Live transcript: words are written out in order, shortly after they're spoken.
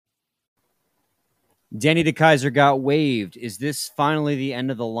Danny DeKeyser got waived. Is this finally the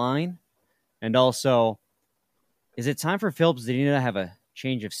end of the line? And also, is it time for Phillips Zadina to have a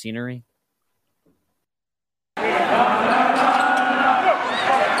change of scenery?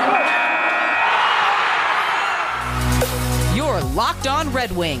 You're Locked On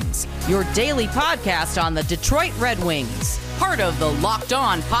Red Wings, your daily podcast on the Detroit Red Wings. Part of the Locked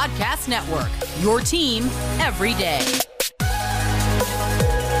On Podcast Network, your team every day.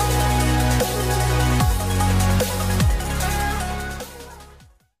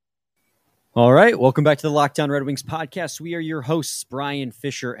 All right, welcome back to the Locked On Red Wings podcast. We are your hosts, Brian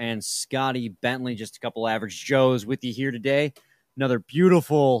Fisher and Scotty Bentley, just a couple average Joes with you here today. Another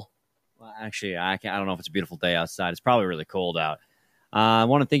beautiful, well, actually, I don't know if it's a beautiful day outside. It's probably really cold out. I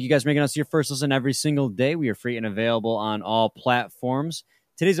want to thank you guys for making us your first listen every single day. We are free and available on all platforms.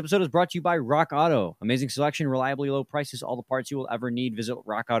 Today's episode is brought to you by Rock Auto. Amazing selection, reliably low prices, all the parts you will ever need. Visit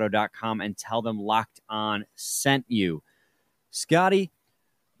rockauto.com and tell them Locked On sent you. Scotty,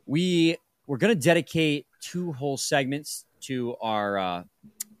 we're going to dedicate 2 whole segments to our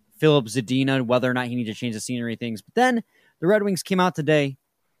Phillips Zadina, whether or not he needs to change the scenery things. But then the Red Wings came out today.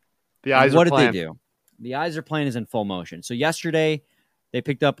 What did they do? The eyes are playing is in full motion. So yesterday, they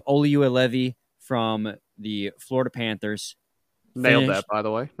picked up Olli Juolevi from the Florida Panthers. Nailed that, by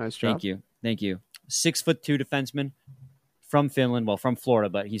the way. Nice job. Thank you. 6'2" defenseman from Finland. Well, from Florida,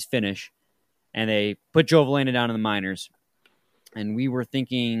 but he's Finnish. And they put Joe Veleno down in the minors. And we were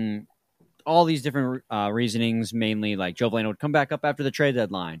thinking all these different reasonings, mainly like Joe Veleno would come back up after the trade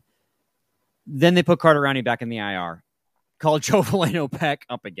deadline. Then they put Carter Rowney back in the IR, called Joe Veleno back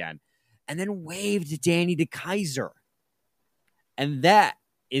up again, and then waived Danny DeKeyser. And that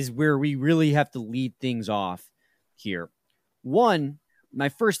is where we really have to lead things off here. One, my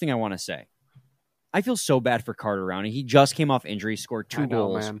first thing I want to say, I feel so bad for Carter Rowney. He just came off injury, scored 2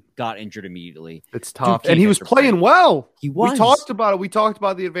 goals, got injured immediately. It's tough. And he was playing well. He was. We talked about it. We talked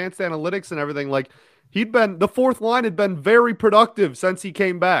about the advanced analytics and everything. Like, the fourth line had been very productive since he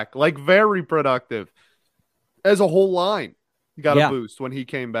came back. Like, very productive. As a whole line, he got a boost when he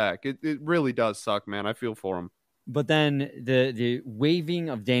came back. It really does suck, man. I feel for him. But then the waiving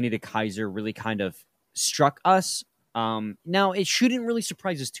of Danny DeKeyser really kind of struck us. Now, it shouldn't really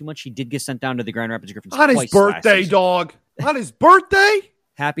surprise us too much. He did get sent down to the Grand Rapids Griffins on his birthday, dog. On his birthday?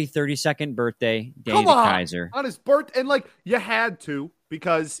 Happy 32nd birthday, Danny DeKeyser. On his birthday. And, like, you had to,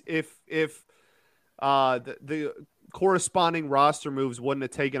 because if the corresponding roster moves wouldn't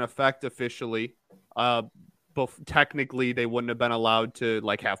have taken effect officially, technically they wouldn't have been allowed to,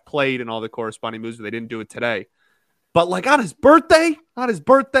 like, have played and all the corresponding moves, but they didn't do it today. But, like, on his birthday,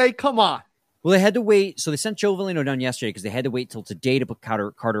 come on. Well, they had to wait. So they sent Joe Veleno down yesterday because they had to wait till today to put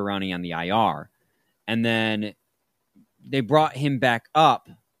Carter Rowney on the IR. And then they brought him back up.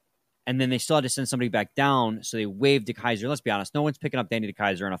 And then they still had to send somebody back down. So they waived DeKeyser. Let's be honest. No one's picking up Danny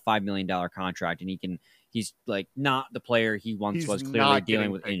DeKeyser on a $5 million contract. And he's like not the player he once was, clearly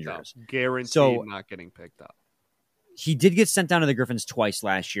dealing with injuries. Guaranteed not getting picked up. He did get sent down to the Griffins twice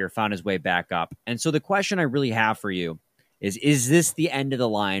last year, found his way back up. And so the question I really have for you is this the end of the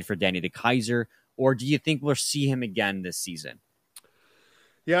line for Danny DeKeyser, or do you think we'll see him again this season?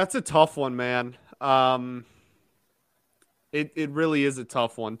 Yeah, it's a tough one, man. It really is a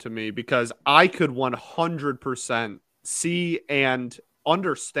tough one to me because I could 100% see and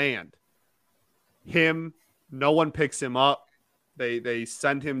understand him. No one picks him up. They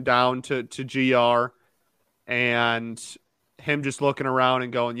send him down to GR, and him just looking around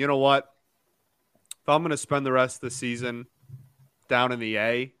and going, you know what? If I'm going to spend the rest of the season down in the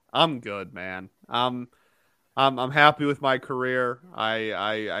A, I'm good, man. I'm happy with my career.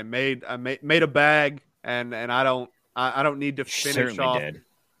 I made a bag, and I don't need to finish off. Did.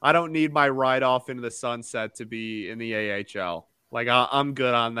 I don't need my ride off into the sunset to be in the AHL. Like I'm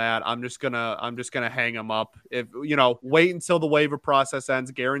good on that. I'm just gonna hang him up. If wait until the waiver process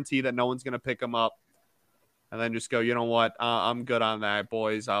ends, guarantee that no one's gonna pick him up. And then just go, you know what? I'm good on that,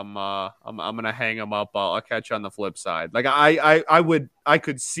 boys. I'm gonna hang him up. I'll catch you on the flip side. Like I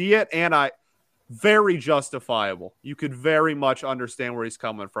could see it, and very justifiable. You could very much understand where he's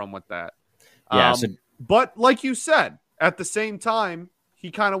coming from with that. Yeah. But like you said, at the same time, he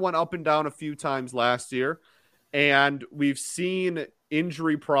kind of went up and down a few times last year, and we've seen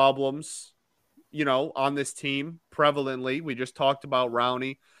injury problems, on this team prevalently. We just talked about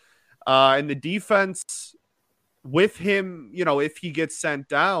Rowney, and the defense. With him, if he gets sent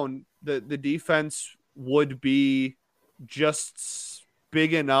down, the defense would be just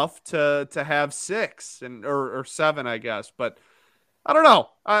big enough to have 6 or 7, I guess. But I don't know.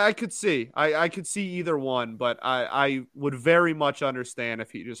 I could see. I could see either one, but I would very much understand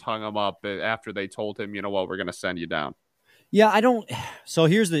if he just hung him up after they told him, you know what, we're going to send you down. Yeah, I don't. So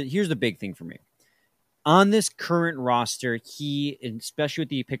here's the big thing for me. On this current roster, he, especially with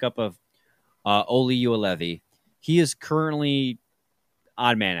the pickup of Oli Uelevi, he is currently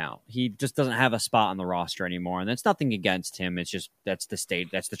odd man out. He just doesn't have a spot on the roster anymore, and that's nothing against him. It's just that's the state.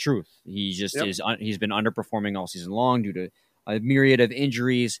 That's the truth. He just is. He's been underperforming all season long due to a myriad of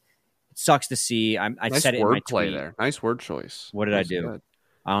injuries. It sucks to see. I nice said it in my tweet. There. Nice word choice. What did I do? Good.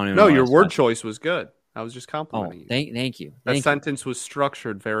 I don't even know. No, your word choice was good. I was just complimenting you. Thank you. That sentence was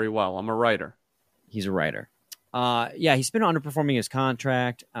structured very well. I'm a writer. He's a writer. Yeah, he's been underperforming his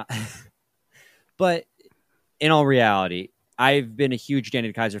contract. But in all reality, I've been a huge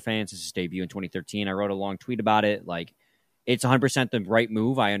Danny DeKeyser fan since his debut in 2013. I wrote a long tweet about it. Like, it's 100% the right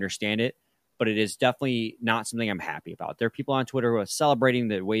move. I understand it. But it is definitely not something I'm happy about. There are people on Twitter who are celebrating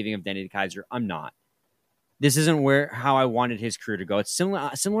the waving of Danny DeKeyser. I'm not. This isn't how I wanted his career to go. It's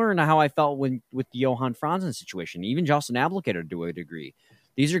similar to how I felt with the Johan Franzen situation, even Jocelyn Applicator to a degree.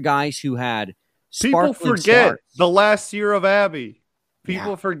 These are guys who had people forget starts. The last year of Abby.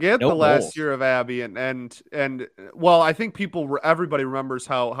 People forget the last year of Abby, and well, I think everybody remembers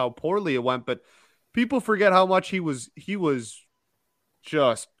how poorly it went, but people forget how much he was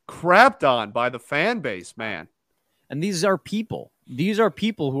just crapped on by the fan base, man. And these are people. These are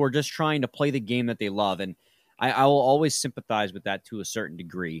people who are just trying to play the game that they love, and I will always sympathize with that to a certain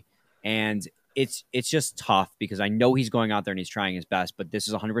degree. And it's just tough because I know he's going out there and he's trying his best, but this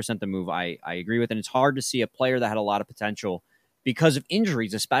is 100% the move I agree with. And it's hard to see a player that had a lot of potential because of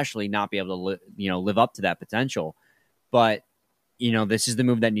injuries, especially, not be able to live up to that potential. But, this is the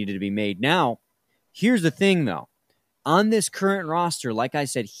move that needed to be made. Now, here's the thing, though. On this current roster, like I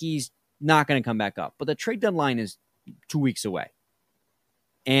said, he's not going to come back up. But the trade deadline is 2 weeks away.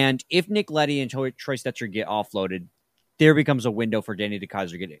 And if Nick Leddy and Troy Stecher get offloaded, there becomes a window for Danny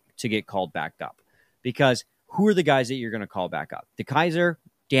DeKeyser to get called back up. Because who are the guys that you're going to call back up? DeKeyser,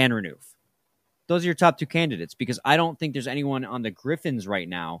 Dan Renouf. Those are your top two candidates, because I don't think there's anyone on the Griffins right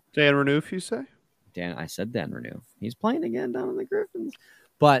now. Dan Renouf, you say? I said Dan Renouf. He's playing again down on the Griffins.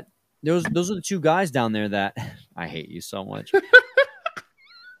 But those are the two guys down there that I hate you so much.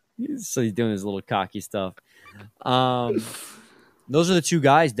 So he's doing his little cocky stuff. Those are the two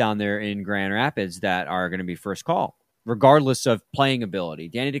guys down there in Grand Rapids that are going to be first call, regardless of playing ability.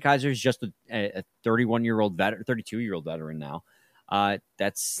 Danny DeKeyser is just a 31-year-old veteran, 32-year-old veteran now.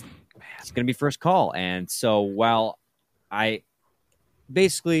 It's going to be first call. And so while I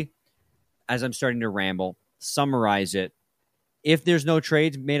basically, as I'm starting to ramble, summarize it, if there's no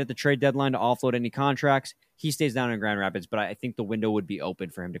trades made at the trade deadline to offload any contracts, he stays down in Grand Rapids. But I think the window would be open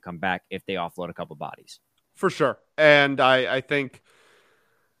for him to come back if they offload a couple bodies. For sure. And I think,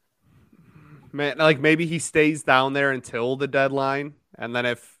 man, like maybe he stays down there until the deadline. And then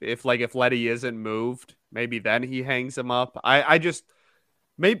if Leddy isn't moved, maybe then he hangs him up. I just,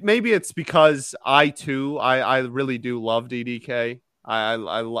 maybe it's because I really do love DDK. I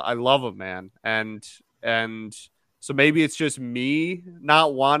love him, man. And so maybe it's just me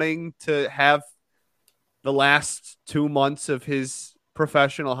not wanting to have the last 2 months of his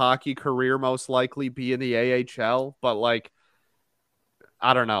professional hockey career most likely be in the AHL, but like,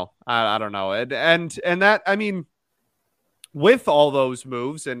 I don't know. I don't know. And that, I mean, with all those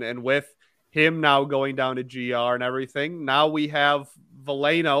moves and with him now going down to GR and everything, now we have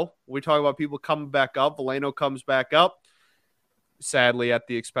Veleno. We talk about people coming back up. Veleno comes back up, sadly at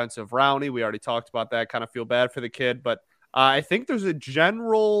the expense of Rowney. We already talked about that. Kind of feel bad for the kid, but I think there's a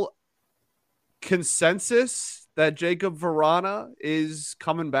general consensus that Jacob Vrana is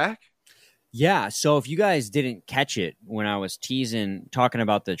coming back. Yeah, so if you guys didn't catch it when I was talking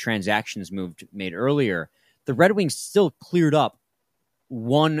about the transactions made earlier, the Red Wings still cleared up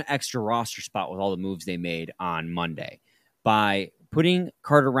one extra roster spot with all the moves they made on Monday by putting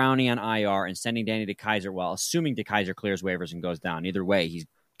Carter Rowney on IR and sending Danny DeKeyser, well, assuming DeKeyser clears waivers and goes down. Either way, he's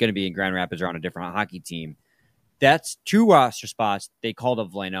going to be in Grand Rapids or on a different hockey team. That's 2 roster spots. They called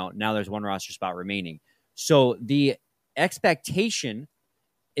up Veleno. Now there's 1 roster spot remaining. So the expectation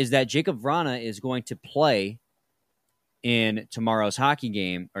is that Jacob Vrana is going to play in tonight's hockey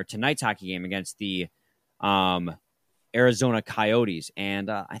game against the Arizona Coyotes.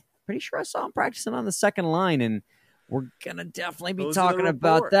 And I'm pretty sure I saw him practicing on the second line, and we're going to definitely be talking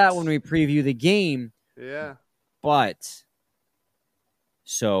about that when we preview the game. Yeah. But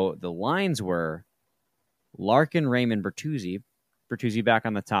so the lines were Larkin, Raymond, Bertuzzi back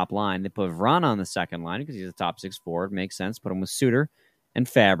on the top line. They put Vrana on the second line because he's a top 6 forward. Makes sense. Put him with Suter and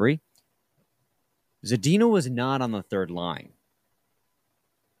Fabry. Zadina was not on the third line.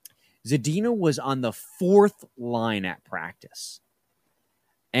 Zadina was on the fourth line at practice.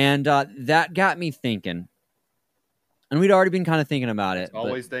 And that got me thinking. And we'd already been kind of thinking about it. It's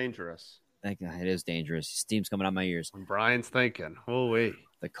always dangerous. It is dangerous. Steam's coming out my ears. When Brian's thinking, oh-wee.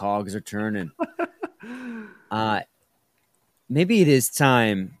 The cogs are turning. Maybe it is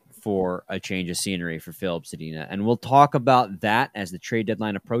time for a change of scenery for Filip Zadina. And we'll talk about that as the trade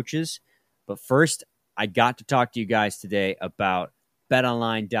deadline approaches. But first, I got to talk to you guys today about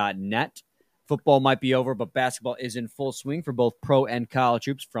betonline.net. Football might be over, but basketball is in full swing for both pro and college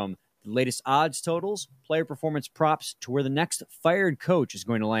hoops, from the latest odds totals, player performance props, to where the next fired coach is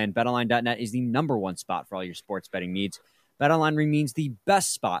going to land. BetOnline.net is the number one spot for all your sports betting needs. BetOnline remains the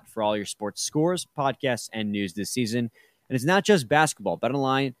best spot for all your sports scores, podcasts, and news this season. And it's not just basketball.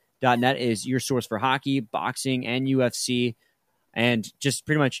 BetOnline.net is your source for hockey, boxing, and UFC, and just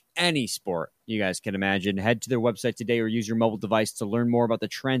pretty much any sport you guys can imagine. Head to their website today or use your mobile device to learn more about the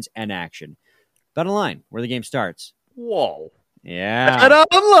trends and action. BetOnline, where the game starts. Whoa. Yeah.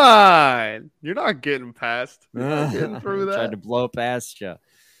 BetOnline. You're not getting past. You're not getting through that. Tried to blow past you.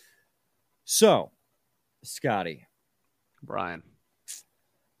 So, Scotty. Brian.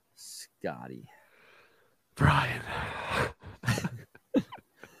 Brian.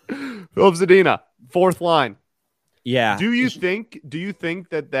 Filip Zadina, fourth line. Yeah. Do you think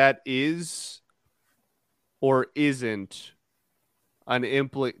that is or isn't an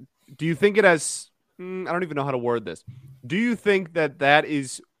do you think it has I don't even know how to word this. Do you think that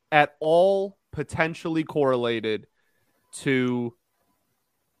is at all potentially correlated to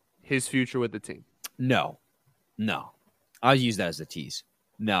his future with the team? No. I'll use that as a tease.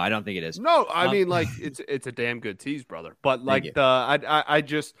 No, I don't think it is. No, I mean, like, it's a damn good tease, brother. But like I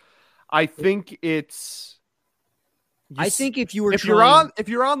think it's. I think if you're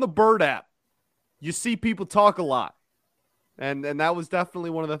on the Bird app, you see people talk a lot, and that was definitely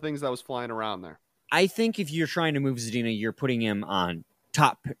one of the things that was flying around there. I think if you're trying to move Zadina, you're putting him on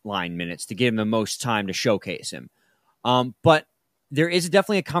top line minutes to give him the most time to showcase him. But there is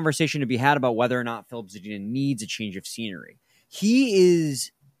definitely a conversation to be had about whether or not Filip Zadina needs a change of scenery. He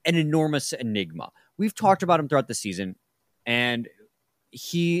is an enormous enigma. We've talked about him throughout the season, and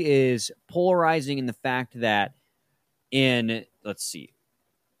he is polarizing in the fact that let's see,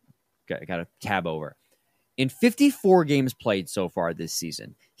 got a tab over. In 54 games played so far this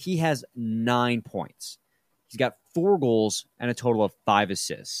season, he has 9 points. He's got 4 goals and a total of 5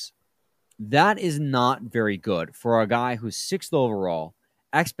 assists. That is not very good for a guy who's 6th overall.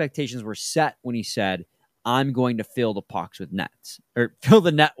 Expectations were set when he said, I'm going to fill the pucks with nets, or fill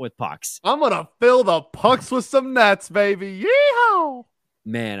the net with pucks. I'm going to fill the pucks with some nets, baby. Yeehaw!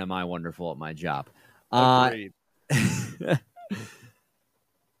 Man, am I wonderful at my job. Agreed.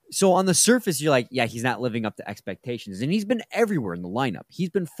 So on the surface, you're like, yeah, he's not living up to expectations. And he's been everywhere in the lineup. He's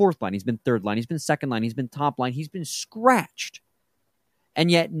been 4th line. He's been 3rd line. He's been 2nd line. He's been top line. He's been scratched.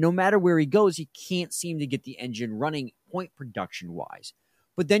 And yet, no matter where he goes, he can't seem to get the engine running point production-wise.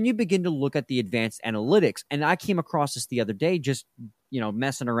 But then you begin to look at the advanced analytics. And I came across this the other day, just,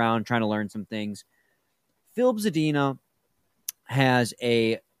 messing around, trying to learn some things. Filip Zadina has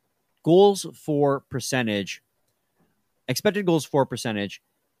a expected goals for percentage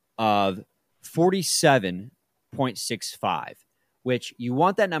of 47.65, which you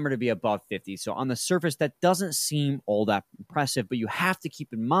want that number to be above 50. So on the surface, that doesn't seem all that impressive, but you have to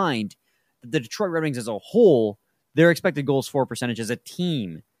keep in mind that the Detroit Red Wings as a whole, their expected goals for percentage as a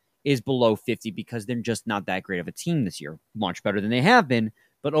team is below 50 because they're just not that great of a team this year. Much better than they have been,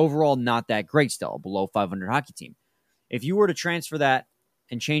 but overall not that great still, below 500 hockey team. If you were to transfer that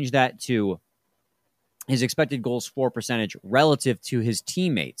and change that to his expected goals for percentage relative to his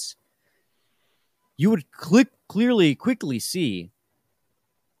teammates, you would quickly see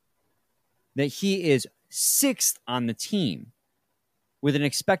that he is 6th on the team with an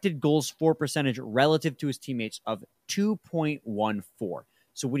expected goals for percentage relative to his teammates of 2.14.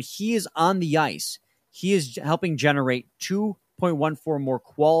 So when he is on the ice, he is helping generate 2.14 more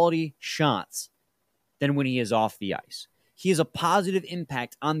quality shots than when he is off the ice. He has a positive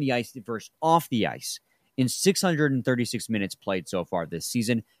impact on the ice versus off the ice in 636 minutes played so far this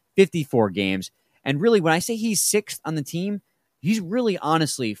season, 54 games. And really, when I say he's 6th on the team, he's really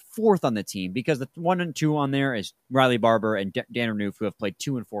honestly 4th on the team because the 1 and 2 on there is Riley Barber and Dan Renouf, who have played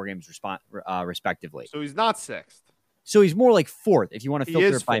 2 and 4 games respectively. So he's not 6th. So he's more like 4th if you want to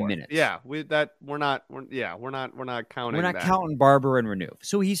filter it by 4th. minutes. Yeah, we're not counting. We're not that. counting Barber and Renouf.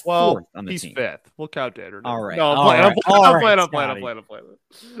 So he's 4th on the team. He's 5th. We'll count Dan Renouf. All right. No, I'm playing.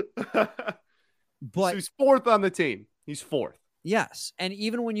 But so he's 4th on the team. He's 4th. Yes, and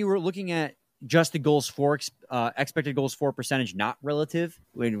even when you were looking at just the goals for expected goals for percentage, not relative,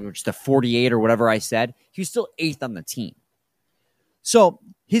 which is the 48 or whatever I said, he was still 8th on the team. So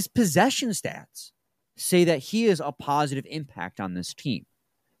his possession stats say that he is a positive impact on this team.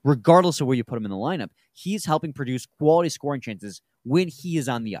 Regardless of where you put him in the lineup, he's helping produce quality scoring chances when he is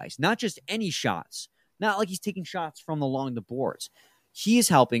on the ice. Not just any shots. Not like he's taking shots from along the boards. He is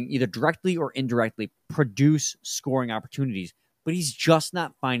helping either directly or indirectly produce scoring opportunities, but he's just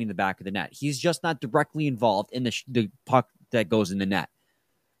not finding the back of the net. He's just not directly involved in the puck that goes in the net.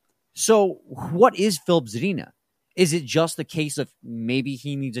 So what is Filip Zadina? Is it just the case of maybe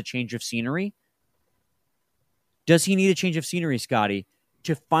he needs a change of scenery? Does he need a change of scenery, Scotty,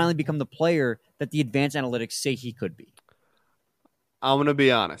 to finally become the player that the advanced analytics say he could be? I'm going to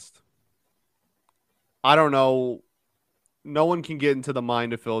be honest. I don't know. No one can get into the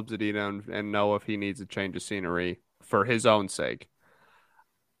mind of Filip Zadina and know if he needs a change of scenery for his own sake.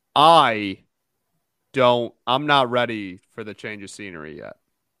 I'm not ready for the change of scenery yet.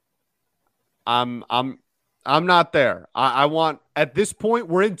 I'm not there. I want, at this point,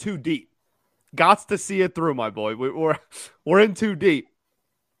 we're in too deep. Gots to see it through, my boy. We're in too deep.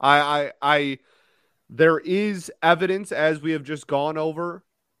 There is evidence, as we have just gone over,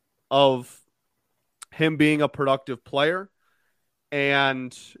 of him being a productive player,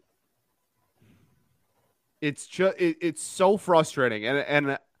 and it's so frustrating,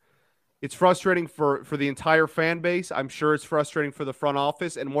 and it's frustrating for the entire fan base. I'm sure it's frustrating for the front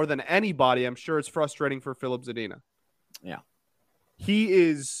office, and more than anybody, I'm sure it's frustrating for Filip Zadina. Yeah, he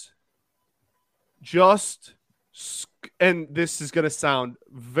is just, and this is going to sound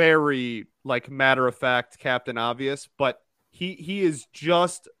very like matter of fact, Captain Obvious, but he is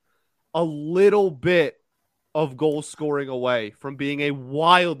just a little bit of goal scoring away from being a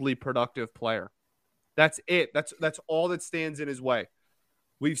wildly productive player. That's it. That's all that stands in his way.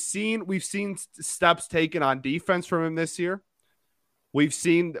 We've seen steps taken on defense from him this year. We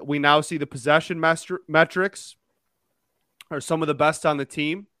now see the possession metrics are some of the best on the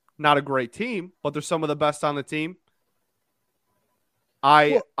team. Not a great team, but they're some of the best on the team.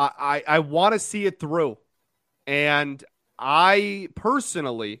 I want to see it through. And I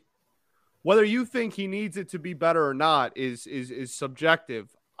personally, whether you think he needs it to be better or not is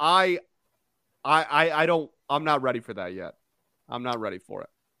subjective. I'm not ready for that yet. I'm not ready for it.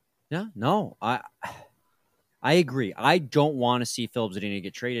 Yeah, no, I agree. I don't want to see Filip Zadina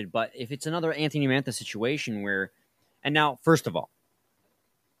get traded, but if it's another Anthony Mantha situation where, and now, first of all,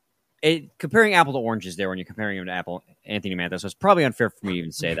 comparing apple to oranges there when you're comparing him to Anthony Mantha, so it's probably unfair for me to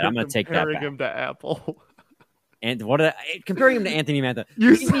even say that. I'm going to take that back. Comparing him to Apple. And comparing him to Anthony Mantha?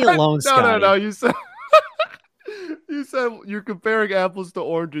 Leave me alone, Scotty. No. You said you're comparing apples to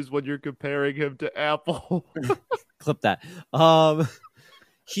oranges when you're comparing him to Apple. Clip that.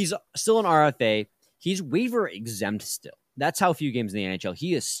 He's still an RFA. He's waiver exempt still. That's how few games in the NHL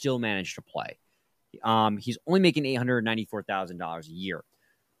he has still managed to play. He's only making $894,000 a year.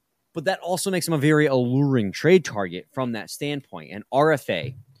 But that also makes him a very alluring trade target from that standpoint. An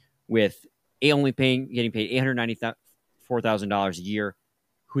RFA with getting paid $894,000 a year,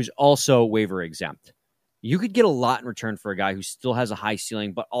 who's also waiver exempt. You could get a lot in return for a guy who still has a high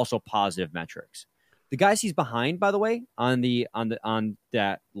ceiling, but also positive metrics. The guys he's behind, by the way, on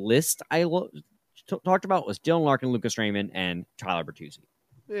that list I talked about was Dylan Larkin, Lucas Raymond, and Tyler Bertuzzi.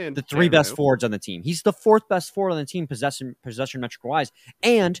 The three best forwards on the team. He's the fourth best forward on the team possession metric wise,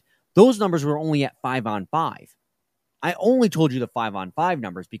 and those numbers were only at 5-on-5. I only told you the 5-on-5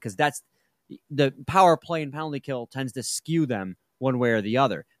 numbers because that's the power play and penalty kill tends to skew them one way or the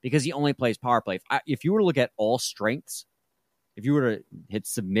other because he only plays power play. If you were to look at all strengths, if you were to hit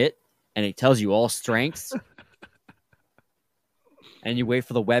submit and it tells you all strengths and you wait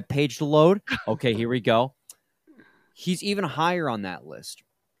for the web page to load, okay, here we go. He's even higher on that list.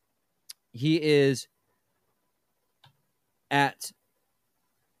 He is at,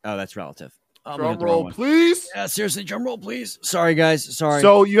 oh, that's relative. Drum roll, please. Yeah, seriously, drum roll, please. Sorry, guys. Sorry.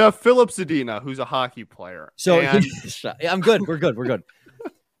 So you have Filip Zadina, who's a hockey player. So I'm good. We're good.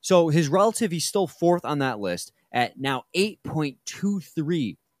 So his relative, he's still fourth on that list at now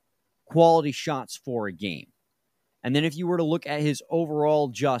 8.23 quality shots for a game. And then if you were to look at his overall,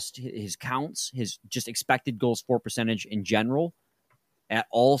 just his counts, his just expected goals for percentage in general, at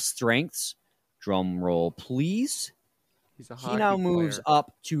all strengths, drum roll, please. He now moves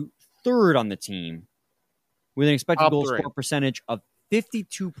up to third on the team with an expected goals for percentage of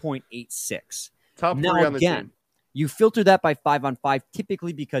 52.86. Top three on the team. You filter that by 5-on-5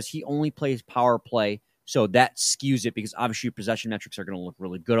 typically because he only plays power play, so that skews it because obviously your possession metrics are going to look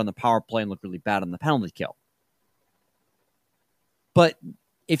really good on the power play and look really bad on the penalty kill. But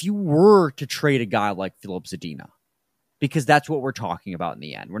if you were to trade a guy like Philip Zadina, because that's what we're talking about in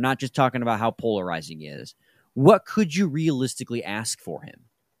the end. We're not just talking about how polarizing he is. What could you realistically ask for him?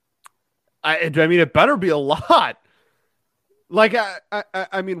 I mean, it better be a lot. Like,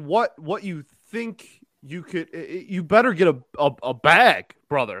 I mean, what you think you could? You better get a bag,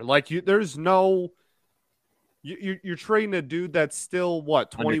 brother. Like, there's no. You're trading a dude that's still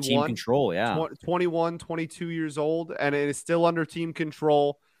what, 21? Under team control, yeah. 21, 22 years old, and it is still under team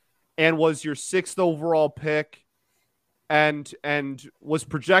control, and was your 6th overall pick, and was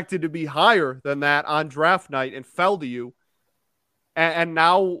projected to be higher than that on draft night and fell to you. And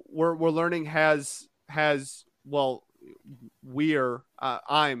now we're learning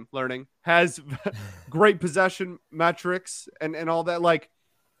I'm learning has great possession metrics and all that. Like,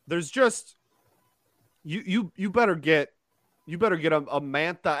 there's just you better get a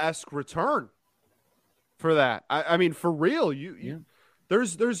Mantha-esque return for that. I mean, for real, you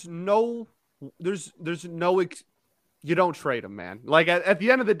don't trade him, man. Like, at the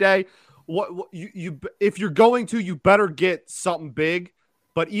end of the day, what you if you're going to, you better get something big.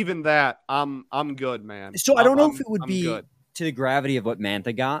 But even that, I'm good, man. So I don't know if it would be good to the gravity of what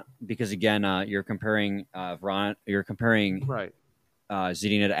Mantha got, because again, you're comparing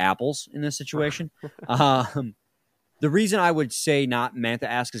Zadina to apples in this situation. The reason I would say not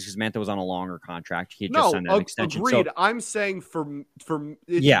Mantha-esque is because Mantha was on a longer contract. He had just signed an extension. Agreed. So, I'm saying for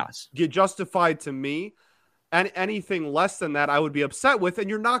yes, get justified to me. And anything less than that, I would be upset with, and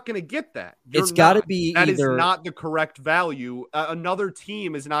you're not going to get that. It's got to be that either... is not the correct value. Another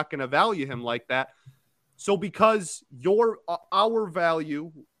team is not going to value him like that. So because our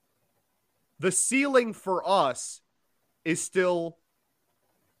value, the ceiling for us is still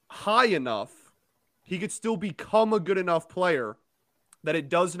high enough, he could still become a good enough player that it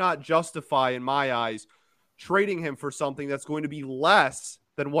does not justify, in my eyes, trading him for something that's going to be less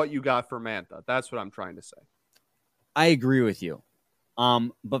than what you got for Mantha. That's what I'm trying to say. I agree with you.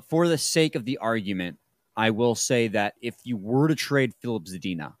 But for the sake of the argument, I will say that if you were to trade Philip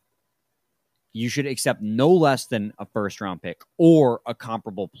Zadina, you should accept no less than a first-round pick or a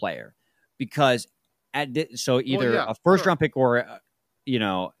comparable player. Because either a first-round pick or,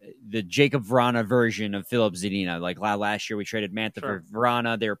 the Jacob Vrana version of Philip Zadina. Like last year we traded Mantha for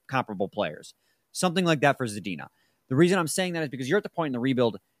Vrana. They're comparable players. Something like that for Zadina. The reason I'm saying that is because you're at the point in the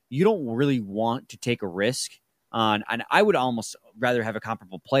rebuild, you don't really want to take a risk on, and I would almost rather have a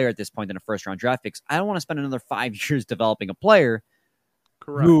comparable player at this point than a first-round draft pick. I don't want to spend another 5 years developing a player.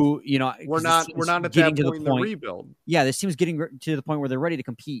 Correct. Who, we're not at that point in the rebuild. Yeah, this team's getting to the point where they're ready to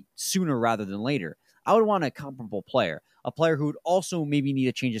compete sooner rather than later. I would want a comparable player, a player who would also maybe need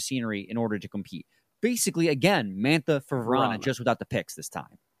a change of scenery in order to compete. Basically, again, Mantha for Vrana, just without the picks this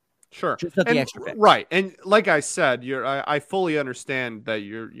time. Sure, just without the extra picks. Right, and like I said, I fully understand that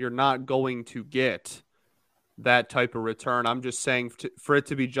you're not going to get that type of return. I'm just saying, for it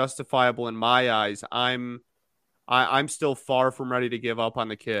to be justifiable in my eyes, I'm still far from ready to give up on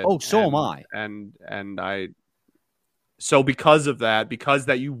the kid. Oh, so am I. So because of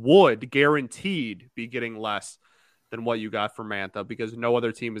that, you would guaranteed be getting less than what you got for Mantha, because no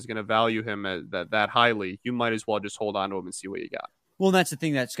other team is going to value him that highly. You might as well just hold on to him and see what you got. Well, that's the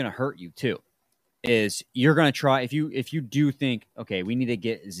thing that's going to hurt you too. Is you're going to try, if you do think, okay, we need to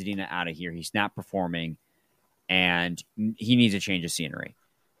get Zadina out of here. He's not performing, and he needs a change of scenery.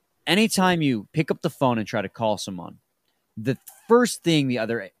 Anytime you pick up the phone and try to call someone, the first thing the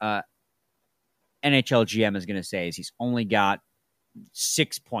other NHL GM is going to say is he's only got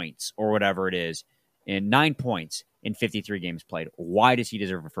 6 points or whatever it is, and 9 points in 53 games played. Why does he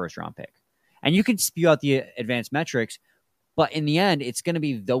deserve a first-round pick? And you can spew out the advanced metrics, but in the end, it's going to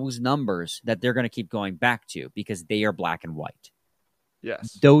be those numbers that they're going to keep going back to because they are black and white.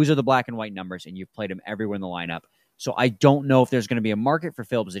 Yes. Those are the black and white numbers, and you've played him everywhere in the lineup. So I don't know if there's going to be a market for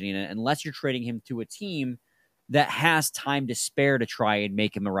Philip Zadina unless you're trading him to a team that has time to spare to try and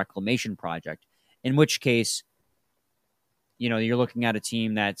make him a reclamation project, in which case, you're looking at a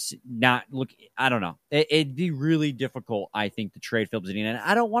team that's not I don't know. It'd be really difficult, I think, to trade Philip Zadina, and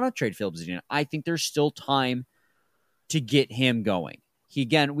I don't want to trade Philip Zadina. I think there's still time to get him going.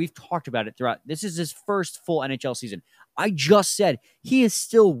 We've talked about it throughout. This is his first full NHL season. I just said he is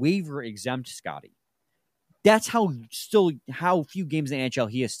still waiver exempt, Scotty. That's how few games in the NHL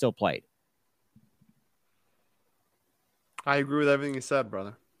he has still played. I agree with everything you said,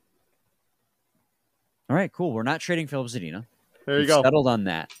 brother. All right, cool. We're not trading Philip Zadina. There you go. Settled on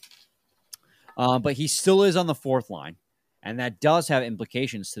that. But he still is on the fourth line, and that does have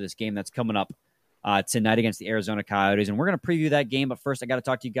implications to this game that's coming up tonight against the Arizona Coyotes. And we're going to preview that game. But first, I got to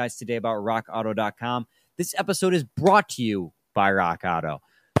talk to you guys today about RockAuto.com. This episode is brought to you by Rock Auto.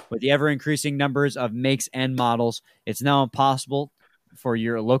 With the ever-increasing numbers of makes and models, it's now impossible for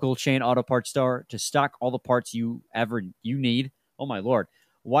your local chain auto parts store to stock all the parts you need. Oh, my Lord.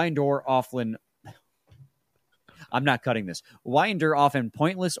 Wyandotte often... I'm not cutting this. Why endure often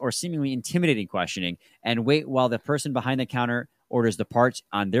pointless or seemingly intimidating questioning and wait while the person behind the counter orders the parts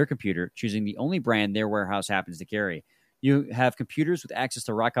on their computer, choosing the only brand their warehouse happens to carry? You have computers with access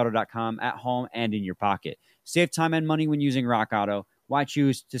to rockauto.com at home and in your pocket. Save time and money when using Rock Auto. Why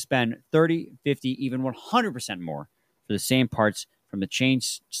choose to spend 30, 50, even 100% more for the same parts from the chain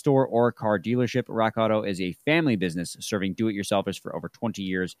store or car dealership? Rock Auto is a family business serving do-it-yourselfers for over 20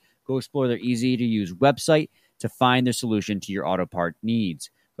 years. Go explore their easy-to-use website to find their solution to your auto part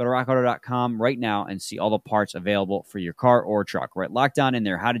needs. Go to rockauto.com right now and see all the parts available for your car or truck. Right, locked on in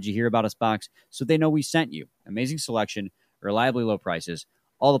their How Did You Hear About Us box so they know we sent you. Amazing selection, reliably low prices,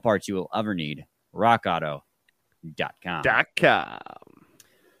 all the parts you will ever need. rockauto.com.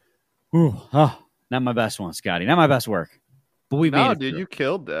 Ooh, not my best one, Scotty. Not my best work. But we made it. Dude, you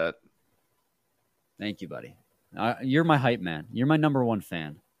killed that. Thank you, buddy. You're my hype man. You're my number one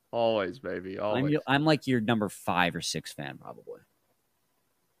fan. Always, baby. Always. I'm like your number 5 or 6 fan, probably.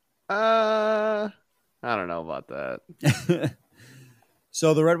 I don't know about that.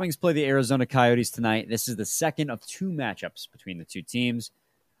 So the Red Wings play the Arizona Coyotes tonight. This is the second of 2 matchups between the two teams.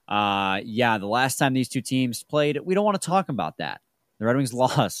 The last time these two teams played, we don't want to talk about that. The Red Wings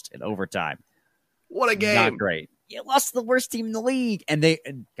lost in overtime. What a game. Not great. You lost to the worst team in the league. And they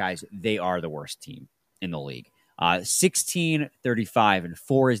are the worst team in the league.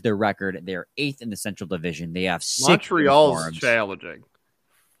 16-35-4 is their record. They're 8th in the Central Division. They have 6 Montreal's uniforms. Challenging.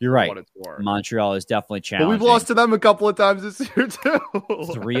 You're right. Montreal is definitely challenging. But we've lost to them a couple of times this year, too.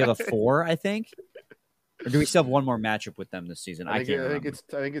 3 of the 4, I think. Or do we still have one more matchup with them this season? I can't remember. I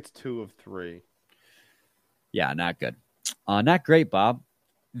think it's 2 of 3. Yeah, not good. Not great, Bob.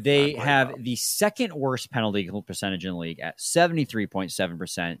 They have the second worst penalty percentage in the league at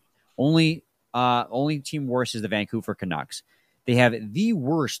 73.7%. Only team worse is the Vancouver Canucks. They have the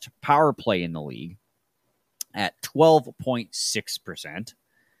worst power play in the league at 12.6%.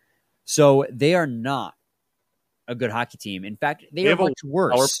 So they are not a good hockey team. In fact, they are much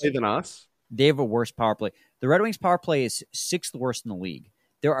worse. Power play than us? They have a worse power play. The Red Wings power play is 6th worst in the league.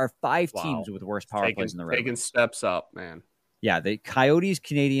 There are 5 teams with worse power plays in the Red Wings. Taking steps up, man. Yeah, the Coyotes,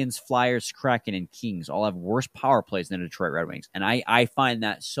 Canadiens, Flyers, Kraken, and Kings all have worse power plays than the Detroit Red Wings. And I find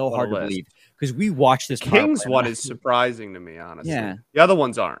that so hard to believe because we watched this. Kings one is surprising to me, honestly. Yeah. The other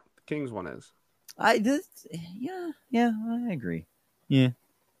ones aren't. The Kings one is. I agree. Yeah,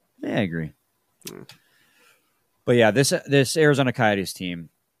 I agree. But yeah, this Arizona Coyotes team,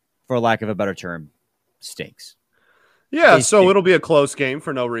 for lack of a better term, stinks. Yeah, it'll be a close game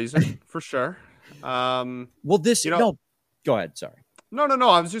for no reason, for sure. Well, no. Go ahead. Sorry. No.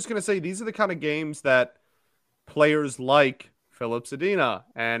 I was just going to say these are the kind of games that players like Philip Zadina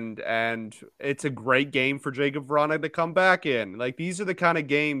and it's a great game for Jacob Vrana to come back in. Like these are the kind of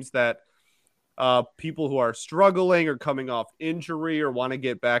games that people who are struggling or coming off injury or want to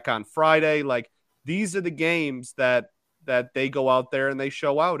get back on Friday, like these are the games that they go out there and they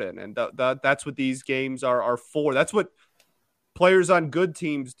show out in. And that's what these games are for. That's what players on good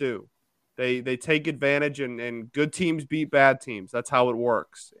teams do. They take advantage and good teams beat bad teams. That's how it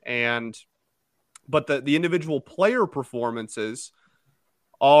works. But the individual player performances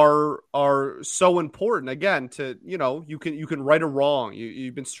are so important. Again, to you can right a wrong.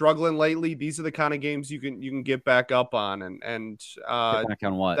 You've been struggling lately. These are the kind of games you can get back up on and get back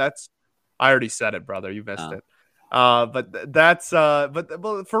on what? I already said it, brother. You missed it. But that's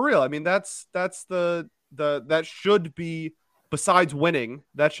but for real. I mean that's that should be. Besides winning,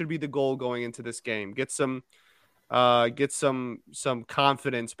 that should be the goal going into this game. Get some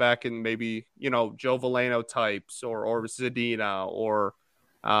confidence back in maybe Joe Veleno types or Zadina or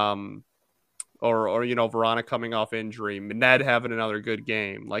Vrana coming off injury, Ned having another good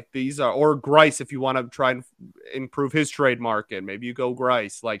game. Like these are or Greiss if you want to try and improve his trade market, maybe you go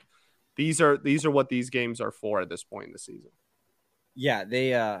Greiss. Like these are what these games are for at this point in the season. Yeah,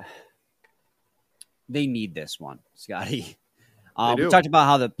 they need this one, Scotty. We talked about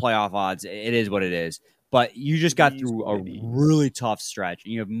how the playoff odds, it is what it is, but you just got through a really tough stretch,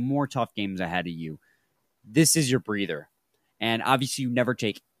 and you have more tough games ahead of you. This is your breather, and obviously you never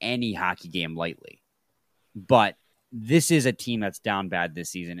take any hockey game lightly, but this is a team that's down bad this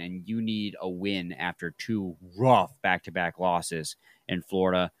season, and you need a win after 2 rough back-to-back losses in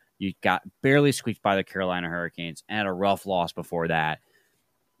Florida. You got barely squeaked by the Carolina Hurricanes and had a rough loss before that.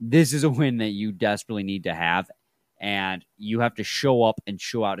 This is a win that you desperately need to have. And you have to show up and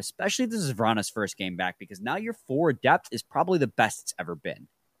show out, especially if this is Vrana's first game back, because now your forward depth is probably the best it's ever been.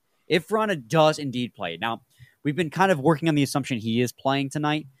 if Verona does indeed play, now we've been kind of working on the assumption he is playing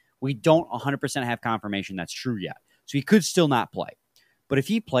tonight. We don't 100% have confirmation that's true yet. So he could still not play. But if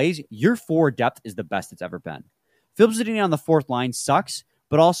he plays, your forward depth is the best it's ever been. Philip Zadina on the fourth line sucks,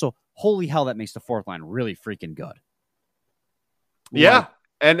 but also, holy hell, that makes the fourth line really freaking good. Yeah,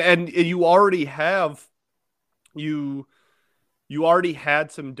 and you already have you already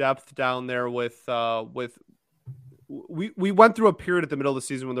had some depth down there with we went through a period at the middle of the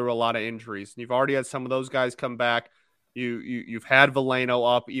season when there were a lot of injuries, and you've already had some of those guys come back. You've had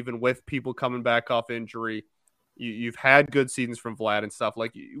Veleno up even with people coming back off injury. You've had good seasons from Vlad and stuff.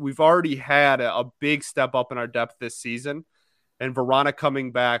 Like, we've already had a big step up in our depth this season, and Verona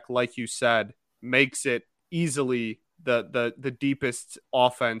coming back, like you said, makes it easily the deepest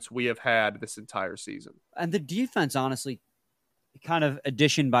offense we have had this entire season. And the defense, honestly, kind of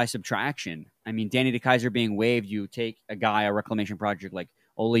addition by subtraction. I mean, Danny DeKeyser being waived, you take a reclamation project like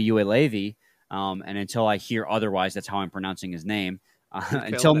Oli Uelevi, and until I hear otherwise, that's how I'm pronouncing his name.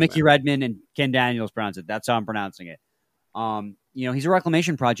 Until Mickey Redmond and Ken Daniels pronounce it, that's how I'm pronouncing it. He's a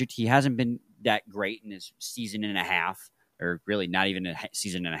reclamation project. He hasn't been that great in his season and a half, or really not even a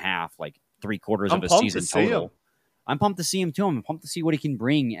season and a half, like 3/4 of a season total. I'm pumped to see him too. I'm pumped to see what he can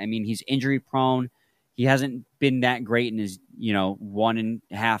bring. I mean, he's injury prone. He hasn't been that great in his,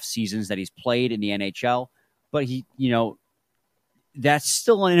 1.5 seasons that he's played in the NHL, but that's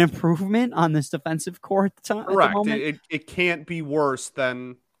still an improvement on this defensive core at the moment. It can't be worse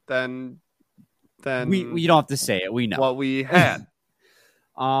than we don't have to say it. We know what we had.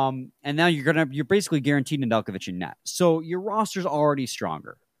 And now you're basically guaranteed Nedeljkovic in net. So your roster's already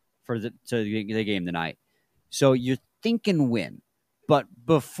stronger for the game tonight. So you're thinking win, but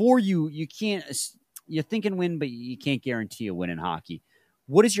before you can't. You're thinking win, but you can't guarantee a win in hockey.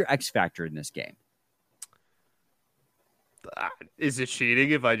 What is your X factor in this game? Is it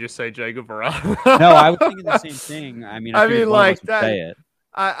cheating if I just say Jacob Verona? No, I was thinking the same thing. I mean, like that. Say it.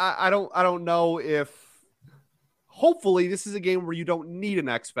 I don't know if. Hopefully, this is a game where you don't need an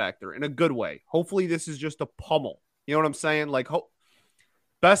X factor in a good way. Hopefully, this is just a pummel. You know what I'm saying? Like,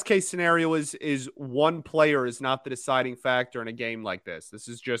 best case scenario is one player is not the deciding factor in a game like this. This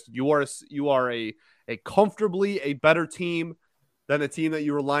is just you are a comfortably a better team than the team that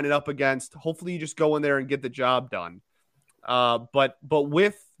you were lining up against. Hopefully, you just go in there and get the job done. But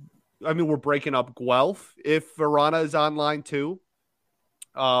we're breaking up Guelph if Verona is online too.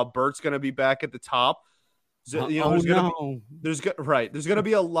 Bert's going to be back at the top. There's going to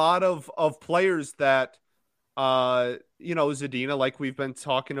be a lot of players that Zadina, like we've been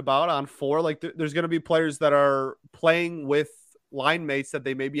talking about on 4. Like there's going to be players that are playing with line mates that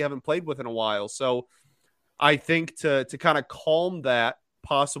they maybe haven't played with in a while. So I think to kind of calm that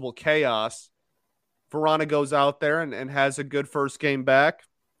possible chaos, Verona goes out there and has a good first game back.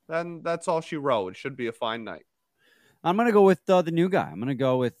 Then that's all she wrote. It should be a fine night. I'm going to go with the new guy. I'm going to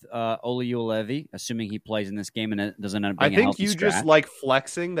go with Oli Uelevi, assuming he plays in this game and it doesn't end up being a healthy strat. Just like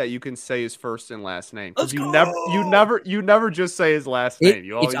flexing that you can say his first and last name. Let's you go! You never just say his last name.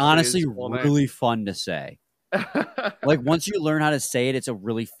 It's honestly really fun to say. Like once you learn how to say it, it's a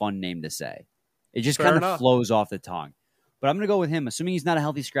really fun name to say. It just kind of flows off the tongue. But I'm going to go with him, assuming he's not a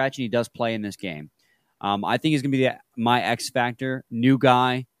healthy scratch and he does play in this game. I think he's going to be my X factor. New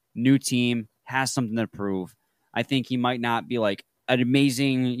guy, new team, has something to prove. I think he might not be like an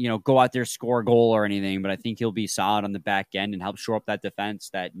amazing, go out there, score a goal or anything, but I think he'll be solid on the back end and help shore up that defense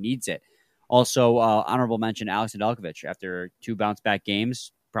that needs it. Also, honorable mention, Alex Nedeljkovic, after 2 bounce-back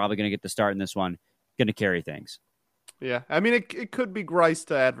games, probably going to get the start in this one, going to carry things. Yeah, I mean, it could be Grice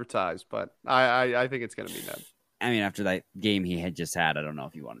to advertise, but I think it's going to be Ned. I mean, after that game he had just had, I don't know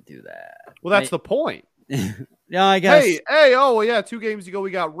if you want to do that. Well, that's the point. Yeah, I guess. Hey, 2 games ago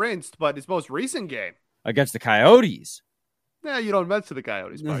we got rinsed, but his most recent game. Against the Coyotes. Yeah, you don't mention the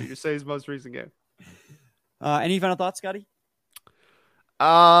Coyotes, but you just say his most recent game. Any final thoughts, Scotty?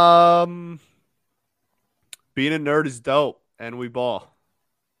 Being a nerd is dope, and we ball.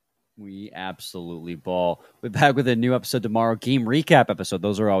 We absolutely ball. We're back with a new episode tomorrow. Game recap episode.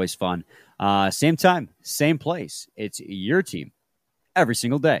 Those are always fun. Same time, same place. It's your team every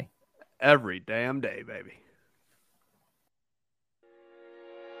single day. Every damn day, baby.